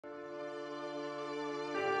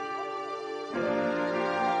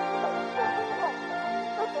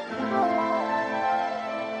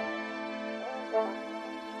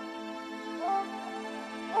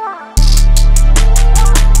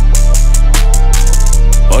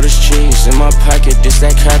cheese in my pocket, this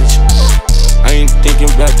that cottage. I ain't thinking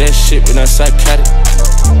about that shit when I'm psychotic.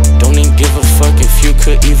 Don't even give a fuck if you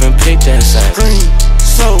could even pick that side. Green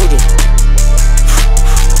soda,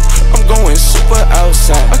 I'm going super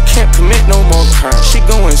outside. I can't commit no more crime. She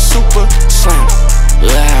going super slime.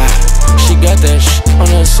 She got that shit on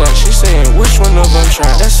her side. She saying which one of them try.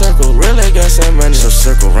 That circle really got some money. So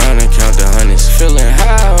circle round and count the hundreds. Feeling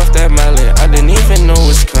high off that molly, I didn't even know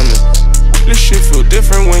it's coming. This shit feel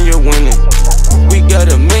different when you're winning. We got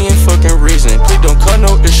a million fucking reasons. Please don't cause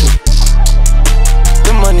no issue.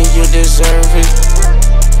 The money, you deserve it.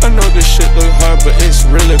 I know this shit look hard, but it's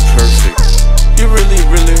really perfect. You really,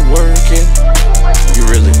 really working. You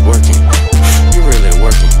really working. You really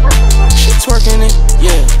working. She twerking it,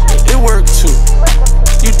 yeah, it worked too.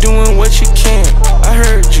 You doing what you can, I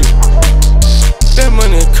heard you. That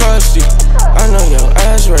money cost you, I know your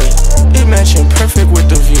eyes right. It matching perfect with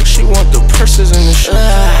the view. She want the purses in the shoe.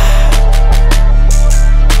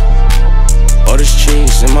 All this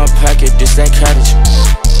cheese in my pocket, this that cottage.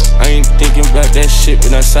 I ain't thinking about that shit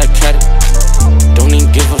when I'm psychotic. Don't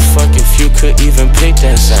even give a fuck if you could even pick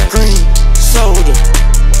that side. Green soda,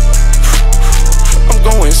 I'm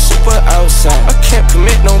going super outside. I can't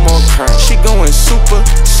commit no more crime. She going super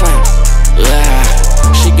slime.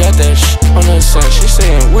 She got that shit on her side. She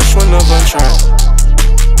saying which one of them try.